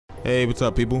Hey, what's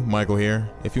up people? Michael here.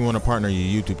 If you want to partner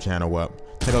your YouTube channel up,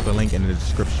 check out the link in the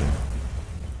description.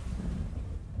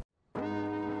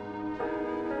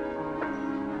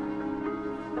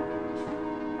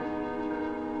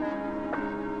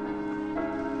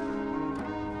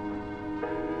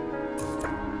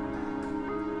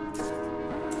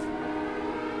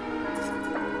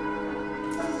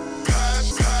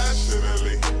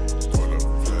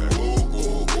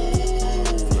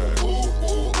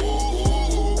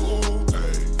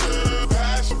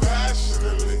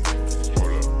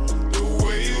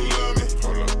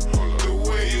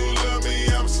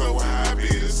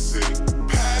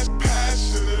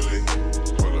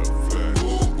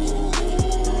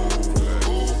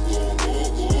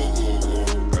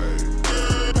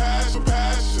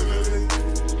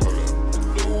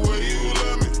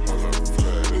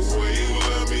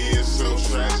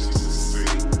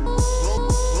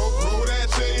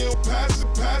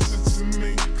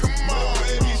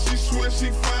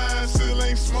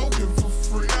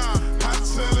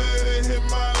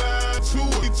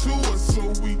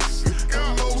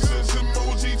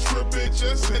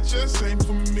 Just ain't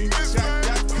for me.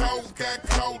 Got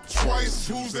caught twice.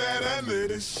 Who's that under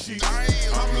the sheet?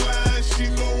 I'm lying, she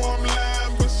know I'm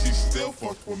lying, but she still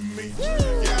fuck with me.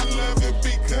 Yeah, I love it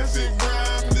because it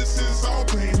rhymes. This is all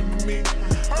pain to me.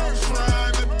 I'm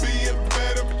trying to be a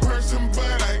better person,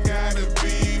 but I gotta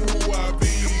be who I be.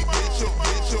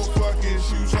 Get your fucking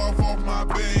shoes off my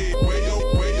bed. Where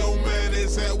your man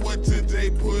is at? What did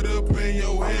they put up in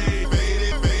your head?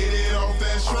 Faded off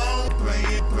that strong,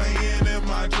 playing in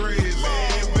my dreads.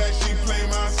 Laying back, she play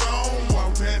my song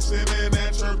while dancing in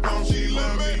that church on. She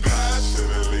love me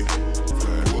passionately.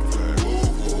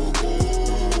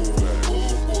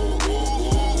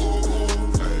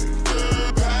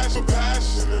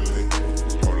 Passionately.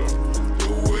 The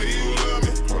way you love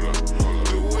me,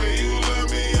 the way you love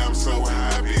me, I'm so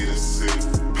happy to see.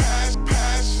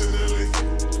 Passionately.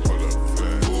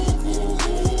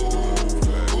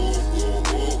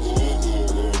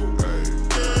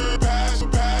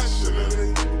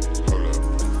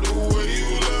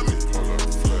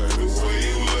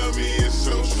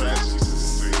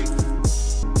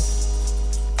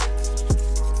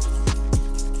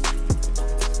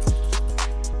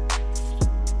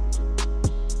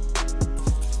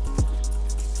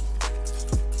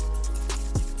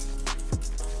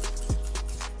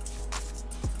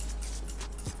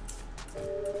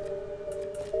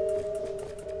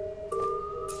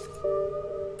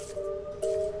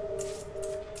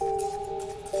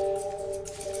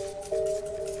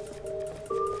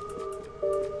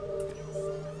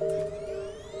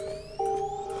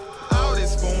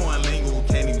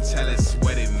 Tell us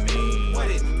what it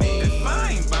means. If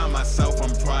I ain't by myself,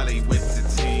 I'm probably with the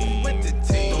team.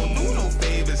 Don't do no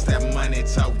favors, that money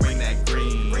talk, bring that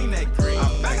green.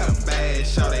 I'm back up bad,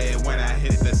 shout it when I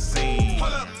hit the scene. Pull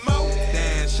up, Mo.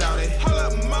 Damn, shout it. Pull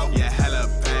up, Mo. Yeah, hella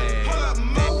bad. Pull up,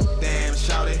 Mo. Damn,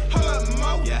 shout it. Pull up,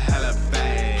 Mo. Yeah, hella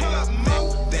bad. Pull up,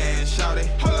 Mo. Damn, shout it.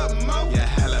 Pull up, Mo. Yeah,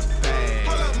 hella bad.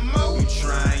 Pull up, Mo. You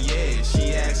trying, yeah.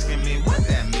 She asking me what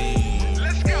that means.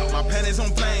 Let's go. My pen is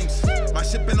on flames. My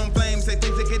shipping on flames, they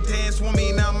think they could dance for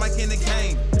me, now I'm Mike in the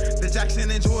game. The Jackson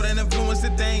and Jordan influence the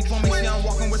thing for me, see I'm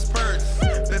walking with spurts.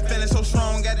 Been feeling so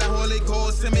strong, got that Holy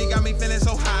Ghost in me, got me feeling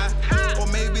so high. Or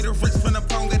maybe the rich from the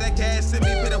pound, got that gas in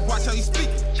me, better watch how you speak.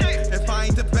 If I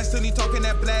ain't the best, then you talking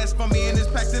that blast for me in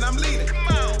this pack that I'm leading.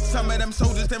 Some of them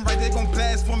soldiers, them right, they gon'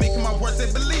 blast for me, cause my words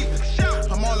they believe it.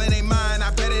 I'm all in they mind,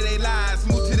 I bet it they lies.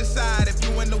 Move to the side if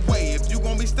you in the way, if you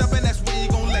gon' be stubborn, that's where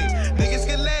you gon' lay. Niggas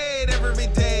get laid every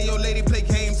day, your lady play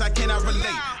games, I cannot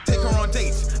relate. Take her on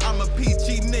dates, I'm a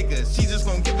PG nigga, she just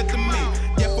gon' give it to me.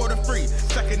 Yeah, for the free,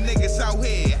 suckin' niggas out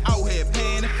here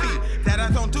paying the fee. That I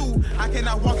don't do, I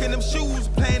cannot walk in them shoes,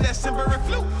 playing that cymbal and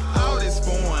flute. All this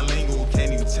foreign lingo,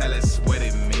 can you tell us what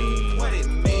it means?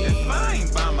 If I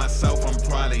ain't by myself, I'm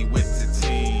probably with the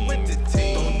team.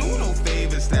 Don't do no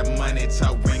favors, that money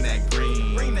talk, bring that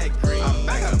green. I'm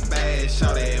back up bad,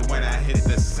 shout it when I hit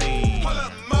the scene. Pull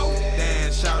up, Mo.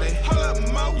 Damn, shout it. Pull up,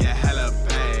 Mo. Yeah, hella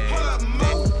bad. Pull up,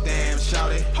 Mo. Damn,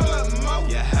 shout it. Pull up, Mo.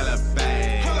 Yeah, hella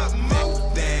bad. Pull up,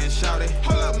 Mo. Damn, shout it.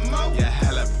 Pull up, Mo. Yeah,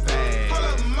 hella bad. Pull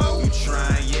up, Mo. You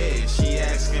trying, yeah. She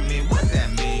asking me what that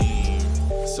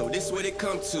means. So this what it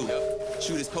come to.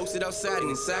 Shooters posted outside and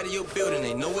inside of your building,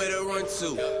 ain't nowhere to run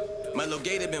to. My little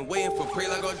gator been waiting for prey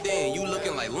like all day, and you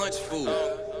looking like lunch food.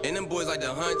 And them boys like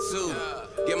to hunt too.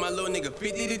 Get my little nigga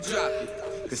 50 to drop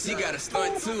it, cause he got a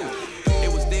stunt too.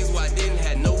 It was days where I didn't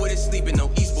have nowhere to sleep and no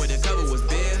east where the cover was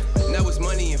bare. Now it's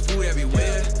money and food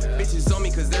everywhere. Bitches on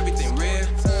me cause everything rare.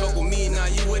 Fuck with me, nah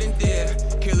you wouldn't dare.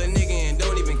 Kill a nigga and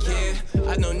don't even care.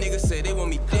 I know niggas say they want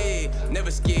me dead.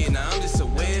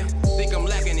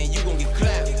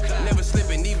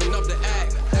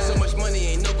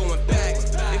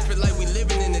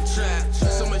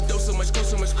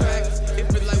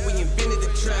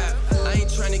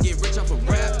 rich off a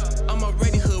rap. I'm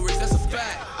already hood rich, that's a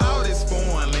fact. All this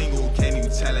foreign lingo, can you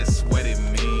tell us what it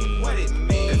means? What it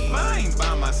means? If I ain't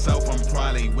by myself, I'm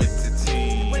probably with the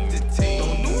team.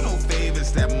 Don't do no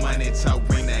favors, that money talk,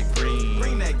 bring that green.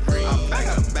 I'm back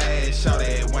up bad, shout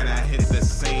it when I hit the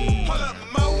scene. Pull up,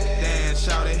 Mo. Damn,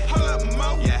 shout it. Pull up,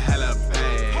 Mo. Yeah, hella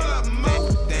bad. Pull up,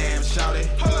 Mo. Damn, shout it.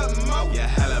 Pull up, Mo. Yeah,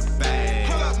 hella bad.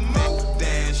 Pull up, Mo.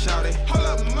 Damn, shout it. Pull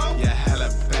up, Mo. Yeah, hella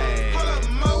bad. Pull up,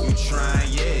 Mo. You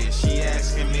trying, yeah, she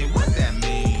asking me what that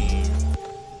mean.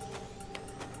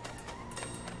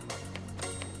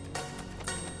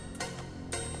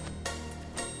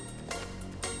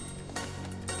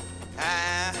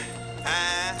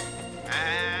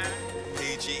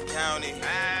 PG County.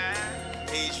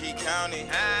 PG County.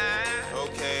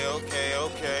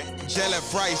 Okay. Jelly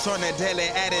Bryce on the daily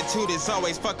attitude is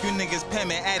always fuck you niggas pay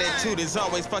me. Attitude is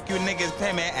always fuck you niggas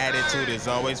pay me. Attitude is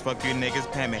always fuck you niggas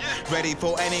pay me. Ready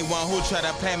for anyone who try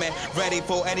to play me. Ready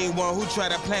for anyone who try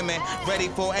to play me. Ready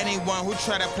for anyone who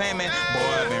try to play me. Boy,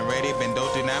 I've been ready, been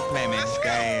dope, do not play me.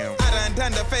 Damn. I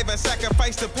done the favor,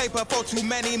 sacrifice the paper for too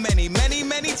many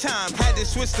times. Had to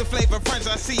switch the flavor, friends,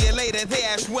 I'll see you later. They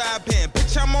ask where I've been.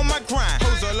 Bitch, I'm on my grind.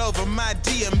 Hoes all over my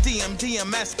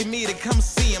DM, asking me to come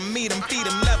see him, meet him, feed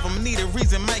him, love him. Need a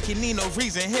reason, Mikey need no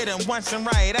reason. Hit him once and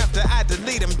right after I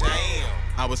delete him. Damn.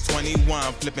 I was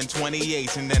 21, flipping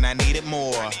 28s, and then I needed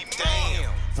more.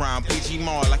 Damn. Round PG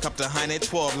Mall, like up to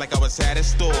 112, like I was at a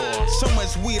store. So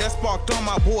much weed, I sparked all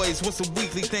my boys. What's a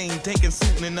weekly thing? Thinking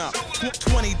suiting up.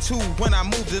 22, when I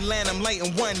moved to land, I'm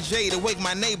lighting 1J to wake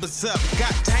my neighbors up.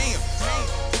 God damn.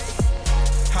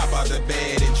 Hop out the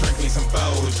bed and drink me some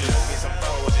Folgers.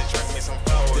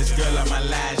 This girl on my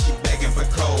line, she begging for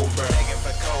Cobra.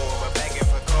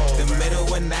 The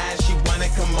middle of night, she wanna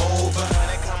come over.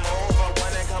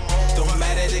 Don't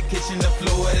matter the kitchen, the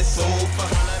floor, the sofa.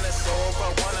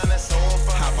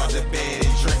 Hop out the bed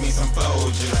and drink me some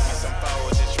Folgers.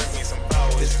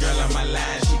 This girl on my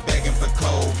line, she begging for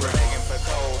Cobra.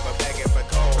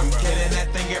 I'm killing that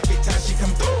thing every time she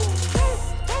come through.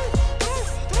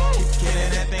 Keep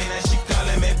killing that thing that she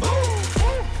calling me boo.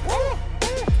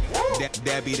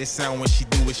 That be the sound when she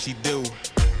do what she do.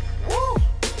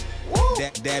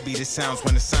 That be the sounds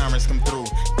when the sirens come through.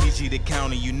 PG the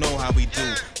county, you know how we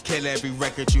do. Kill every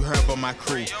record you heard by my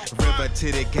crew. River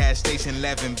to the gas station,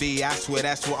 11B. I swear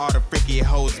that's where all the freaky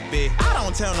hoes be. I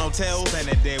don't tell no tales, spend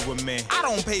a day with me. I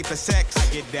don't pay for sex, I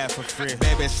get that for free.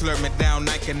 Baby slurp me down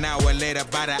like an hour later.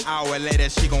 About an hour later,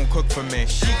 she gon' cook for me.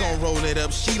 She gon' roll it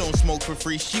up, she don't smoke for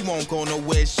free. She won't go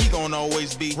nowhere, she gon'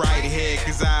 always be right here.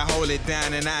 Cause I hold it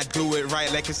down and I do it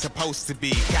right like it's supposed to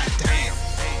be. Goddamn.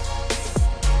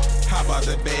 Hop out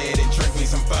the bed and drink me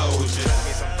some Folgers.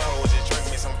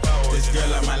 This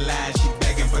girl on my line, she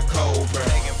begging for Cobra.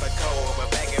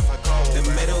 The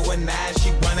middle of night,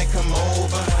 she wanna come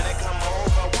over.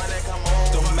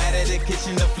 Don't matter the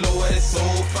kitchen, the floor, the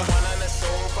sofa.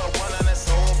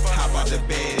 Hop out the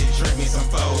bed and drink me some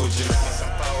Folgers.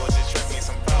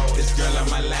 This girl on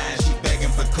my line, she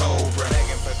begging for Cobra.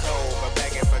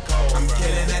 I'm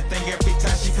killing that thing every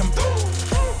time she come through.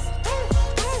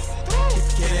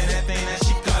 Killing that thing that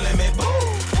she calling me boo.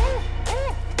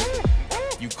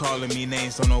 You calling me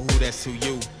names, don't know who that's to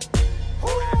you.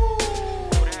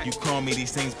 You call me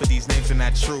these things, but these names are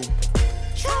not true.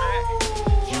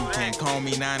 You can't call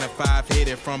me 9 to 5, hit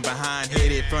it from behind,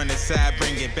 hit it from the side,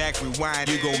 bring it back, rewind.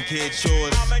 You gon' get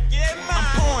yours. I'm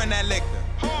pouring that liquor.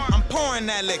 I'm pouring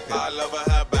that liquor. All over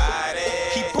her body.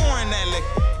 Keep pouring that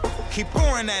liquor. Keep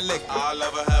pouring that liquor. All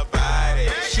over her body.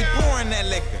 She pouring that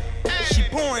liquor. She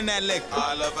pouring that liquor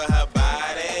all over her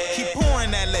body. Keep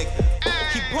pouring that liquor.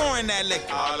 Keep pouring that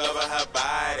liquor all over her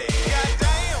body.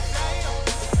 Goddamn.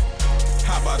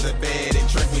 Hop out the bed and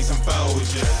drink me some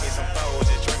Folgers.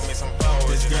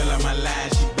 This girl on my line,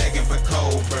 she begging for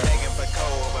Cobra.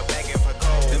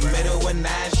 The middle of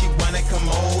night, she wanna come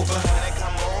over.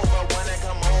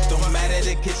 Don't matter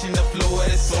the kitchen, the floor,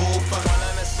 the sofa.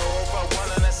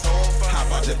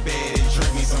 Hop out the bed and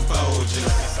drink me some Folgers.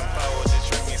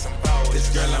 This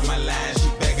girl on my line, she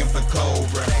begging for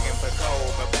Cobra.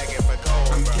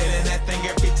 I'm killing that thing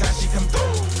every time she come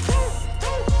through.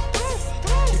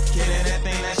 Keep killing that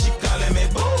thing that she calling me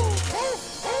boo.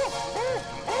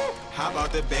 Hop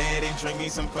out the bed and drink me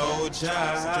some Folgers. Drink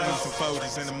me some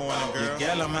Folgers in the morning, girl. Your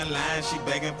girl on my line, she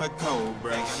begging for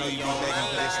Cobra. I know you been begging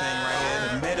for this thing right here.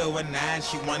 The middle of night,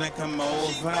 she wanna come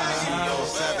over. She 07,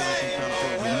 she come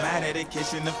through. No matter the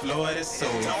kitchen, the floor, the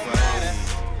sofa. Don't matter.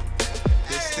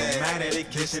 Don't matter the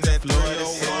kitchen, the floor, the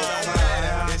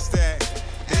sofa. This that.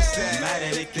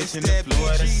 Matter the kitchen, the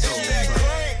floor, the sofa.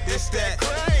 This that.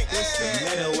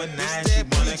 Middle of night, she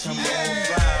wanna come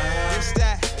over.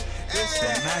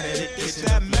 Now that it gets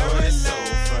that Maryland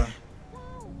sofa.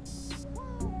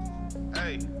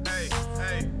 Hey, hey,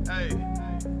 hey, hey.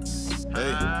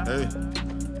 Hey.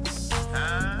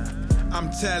 I'm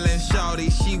telling shawty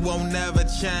she won't never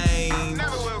change.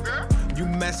 Never will, girl. You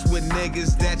mess with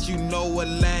niggas that you know are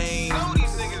lame. Know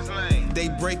these niggas lame. They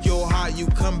break your heart, you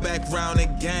come back round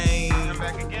again. Come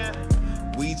back again.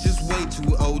 We just way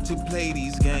too old to play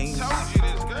these games. Told you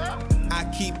this, girl. I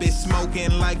keep it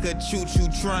smoking like a choo-choo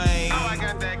train. Oh, I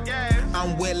got that gas.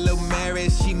 I'm with Lil Mary,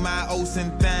 she my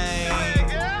Olsen thing. Hey,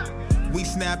 girl. We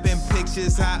snapping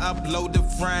pictures, I upload the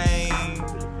frame.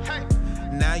 Hey.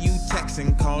 Now you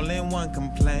texting, calling, one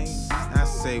complaint. I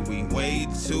say we way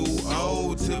too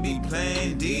old to be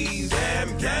playing these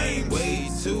damn games. Way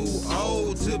too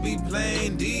old to be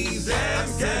playing these damn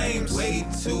games. Way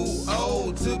too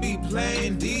old to be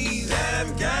playing these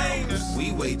damn games.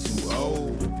 We way too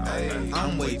old.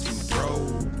 I'm way too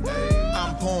broke.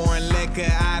 I'm pouring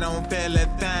liquor, I don't feel a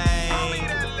thing.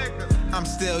 I'm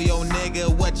still your nigga,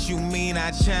 what you mean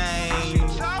I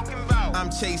changed? Talking about. I'm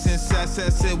chasing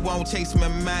success, it won't chase me,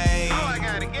 man. Oh, I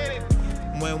gotta get it.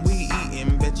 When we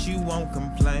eatin', bet you won't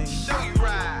complain. Show you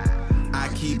right. I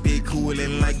keep it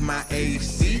coolin' like my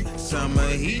AC, summer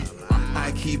heat.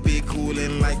 I keep it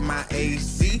coolin' like my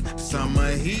AC,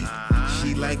 summer heat.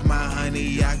 She like my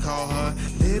honey, I call her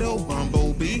little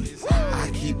bumblebee. I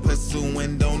keep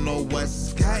pursuing, don't know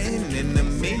what's gotten into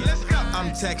me. Let's go.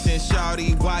 I'm texting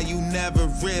shawty, why you never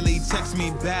really text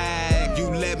me back? You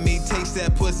let me taste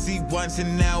that pussy once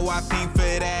and now I fiend for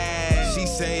that. She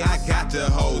say I got the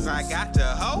hoes,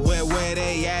 where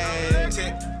they at?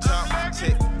 Tick tock,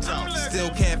 tick tock. Still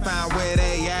can't find where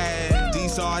they at.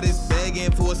 These artists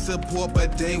begging for support,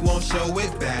 but they won't show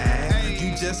it back.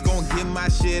 You just gon' give my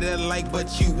shit a like,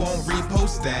 but you won't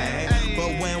repost that.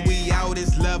 But when we out,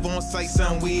 it's love on sight,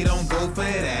 son, we don't go for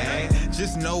that.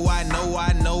 Just know I know.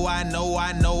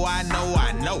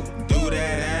 Do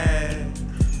that at?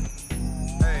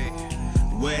 Hey,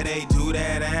 Where they do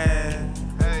that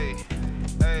at? hey,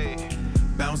 hey,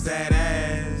 Bounce that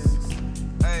ass.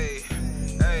 hey,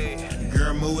 hey,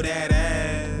 Girl, move that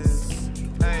ass.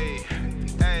 hey,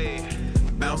 hey.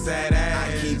 Bounce that ass.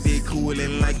 I keep it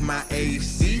coolin' like my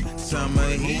AC, summer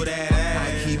heat. Move that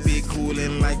ass. I keep it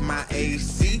coolin' like my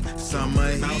AC,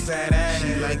 summer heat. Bounce that ass.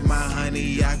 She like my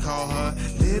honey, I call her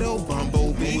little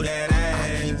bumblebee. Move that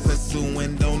ass. I keep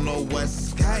pursuing, don't know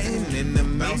what's gotten into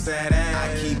me. Bounce that ass.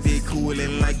 I keep it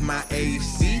coolin' like my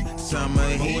AC, summer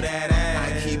heat. Move that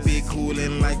ass. I keep it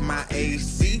coolin' like my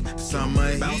AC,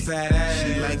 summer heat. Bounce that ass.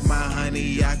 She like my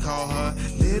honey, I call her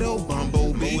little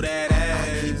bumblebee. Move that ass.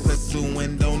 I keep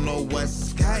pursuing, don't know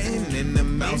what's gotten into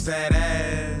me. Bounce that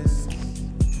ass.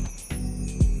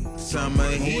 Summer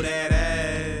heat. Move that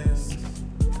ass.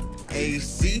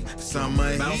 AC,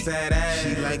 summer heat. Bounce that ass.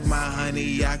 She like my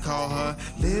honey, I call her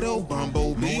little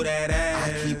bumblebee. Move that ass.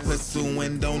 I keep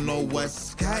pursuing, don't know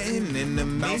what's gotten into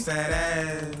me. Bounce that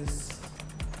ass.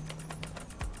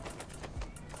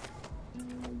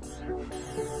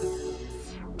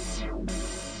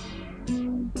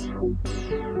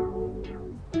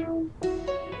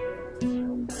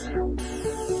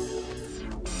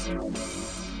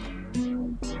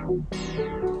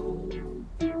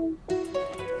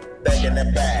 Back in the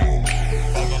bag,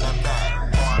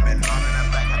 boy, I've been on in the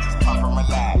back, I just puff and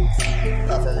relax,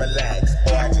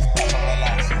 boy, I just puff and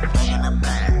relax. Back in the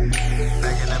bag,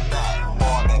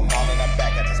 boy, I've been on in the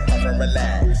back, I just puff and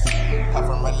relax,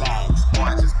 boy, I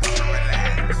just puff and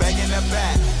relax. Back in the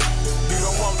back, you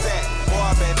don't want that. Boy,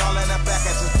 I've been all in the back,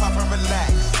 I just puff and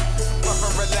relax.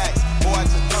 Boy, I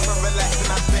just puff and relax,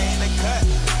 and I stay in the cut.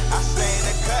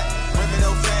 Women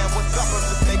don't saying what's up, I'm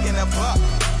just making a buck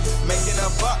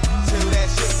till that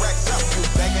shit racks up. You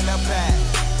back in the back,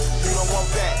 you don't want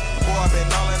that. Boy, I've been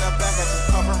all in the back, I just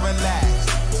puff and relax.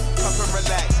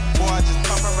 Boy, I just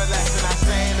puff and relax, and I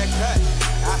stay in the cut.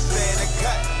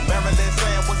 Maryland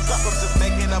saying what's up, I'm just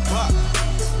making a buck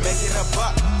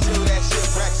till that shit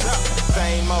racks up.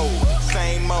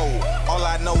 Same mode. All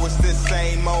I know is this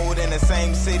same mode in the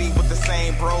same city with the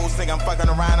same bros. Think I'm fucking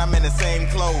around, I'm in the same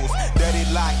clothes. Dirty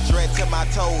lock, dread to my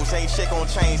toes. Ain't shit gon'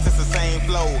 change, it's the same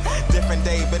flow. Different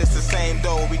day, but it's the same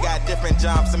dough. We got different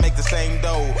jobs to make the same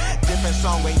dough. Different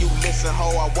song when you listen, ho.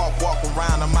 I walk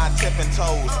around on my tipping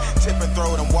toes. Tip and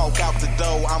throw and walk out the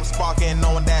door. I'm sparking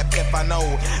on that piff, I know.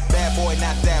 Bad boy,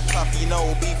 not that puffy,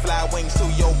 no. Be fly wings to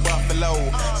your buffalo.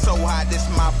 So hot, this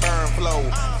my burn flow.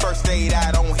 First aid,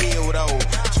 I don't heal though.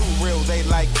 Too real, they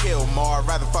like kill more.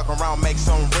 Rather fuck around, make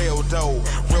some real dough.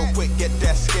 Real quick, get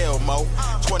that skill, mo.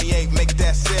 28, make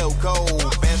that sale go.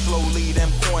 Bend slowly,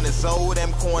 them corners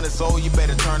old. You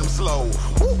better turn them slow.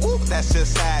 Woo, woo, that's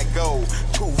just how it go.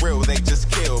 Too real, they just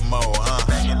kill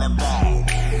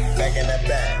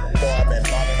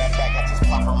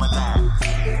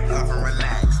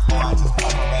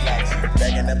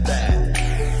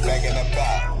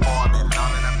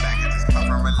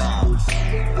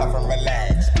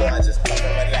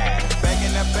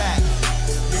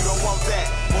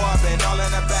all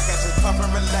in the back, I just puff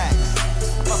and relax.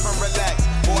 Puff and relax,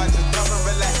 boy, I just puff and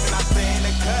relax. And I stay in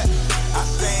the cut, I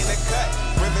stay in the cut.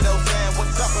 Rivido saying,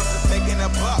 what's up, I'm just making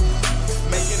a buck.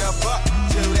 Making a buck,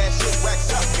 till that shit racks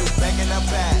up. You banging a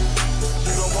bag,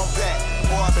 you don't want that.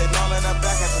 Boy, I been all in the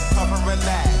back, I just puff and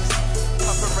relax.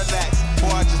 Puff and relax,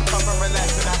 boy, I just puff and relax.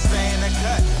 And I stay in the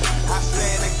cut, I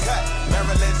stay in the cut.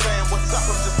 Maryland saying, what's up,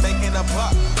 I'm just making a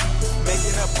buck.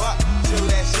 Making a buck, till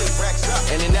that shit racks up.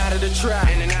 In and out of the trap,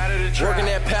 working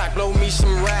that pack, blow me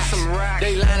some raps.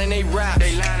 They lining they raps,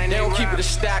 they don't keep it a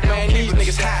stack, man. These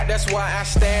niggas hot, that's why I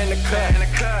stay in the cut.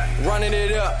 Running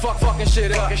it up, fucking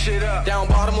shit up. Down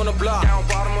bottom on the block,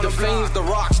 the fiends, the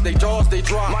rocks, they jaws, they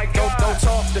drop. Don't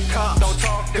talk to cops,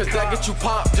 cause that get you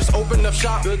popped. Just open up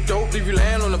shop, good dope, leave you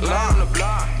land on the block.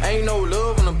 Ain't no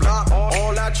love on the block,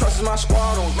 all I trust is my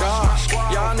squad on God.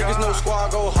 Y'all niggas know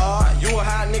squad go hard. You a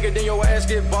hot nigga, then your ass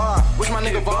get barred. Wish my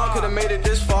nigga Vaughn could've made it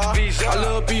this far. I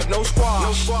love beef, no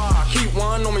squash. Keep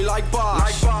one on me like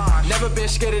Bosh. Never been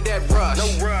scared of that rush.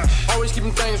 Always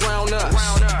keeping things round us.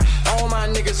 All my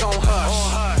niggas on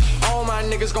hush. All my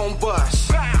niggas gon'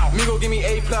 bust. Migo give me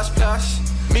A++.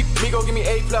 Migo give me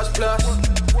A++.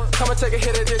 Come and take a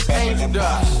hit of this angel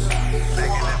dust. Back in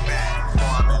the back, boy,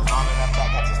 I been all in the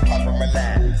back, I just puff and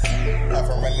relax. Puff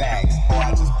and relax, boy, I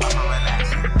just puff and relax.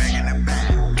 Back in the back,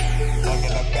 back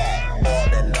in the back, boy, I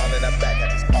been all in the back, I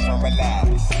just puff and relax.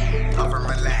 Puff and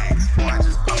relax, boy, I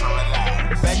just puff and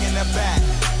relax. Back in the back,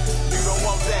 you don't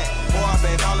want that, boy, I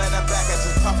been all in the back, I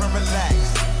just puff and relax.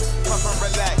 Puff and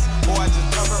relax, boy, I just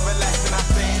puff and relax. And I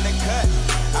stay in the cut,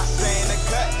 I stay in the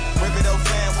cut. Rivido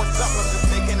saying, what's up, I'm just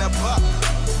making a buck.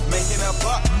 Making a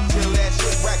buck, till that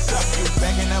shit racks up. You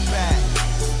back in the back,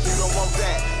 you don't want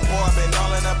that. Boy, I been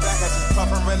all in the back, I just puff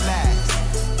and relax.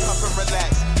 Puff and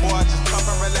relax, boy, I just puff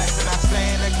and relax. And I stay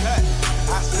in the cut,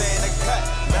 I stay in the cut.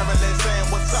 Maryland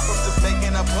saying, what's up, I'm just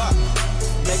making a buck.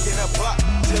 Making a buck,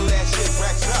 till that shit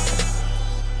racks up.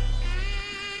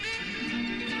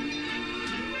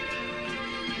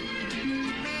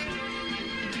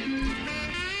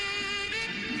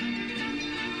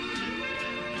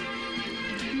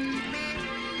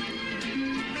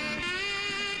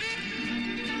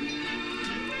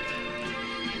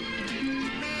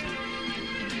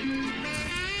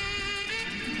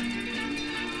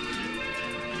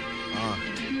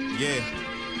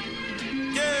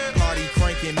 Yeah. Party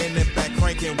cranking in the back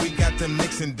cranking, we got the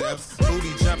mixing depths.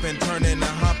 Booty jumping, turning and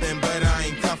hopping, but I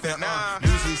ain't cuffing.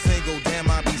 Usually single, damn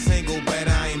I be single, but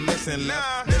I ain't missing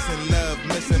love. Missing love,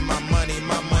 missing my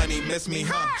money miss me,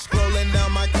 Scrolling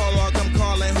down my call log, I'm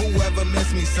calling whoever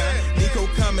miss me, son. Nico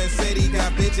coming, said he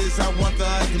got bitches, I want the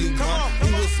ugly one.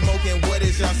 Who was smoking, what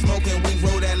is y'all smoking? We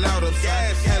roll that loud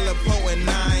upside. Hella potent,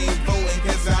 I ain't voting,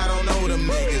 cause I don't know them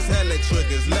niggas. Hella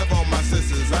triggers, love on my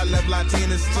sisters, I love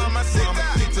Latinas too. Mama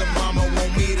pizza, mama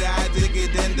want me to, I dig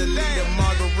it and delete the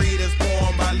margaritas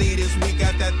pouring by leaders. We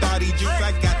got that thotty juice,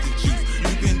 I got the juice.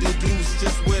 You can deduce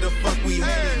just where the fuck we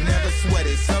headed. Never sweat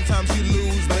it, sometimes you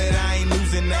lose, but I ain't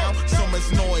losing now. So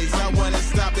much noise, I wanna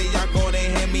stop it, y'all gonna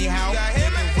hear me how?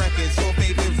 Favorite records, your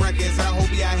favorite records, I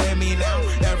hope y'all hear me now.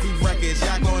 Every record,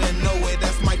 y'all gonna know it,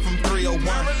 that's Mike from 301.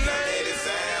 Hey, the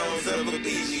sounds of a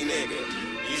PG nigga.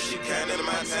 You should come to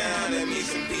my town and meet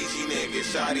some PG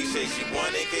niggas. Shawty say she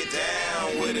wanna get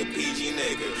down with a PG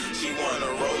nigga. She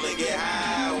wanna roll and get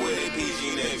high with a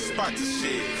PG nigga. Spot the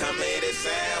shit, come hear the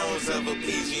sounds of a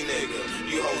PG nigga.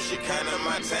 You hoes should come to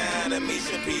my town and meet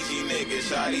some PG niggas.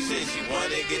 Shawty say she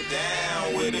wanna get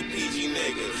down with a PG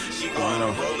nigga. She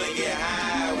wanna roll and get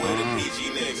high with a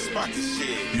PG nigga. Spot the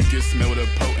shit. You can smell the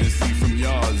potency from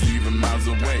y'all, even miles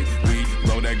away. We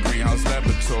roll that greenhouse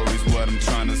laboratories, what I'm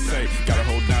trying to say. Gotta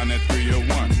hold down that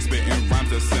 301, spitting rhymes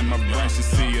that's in my brain. She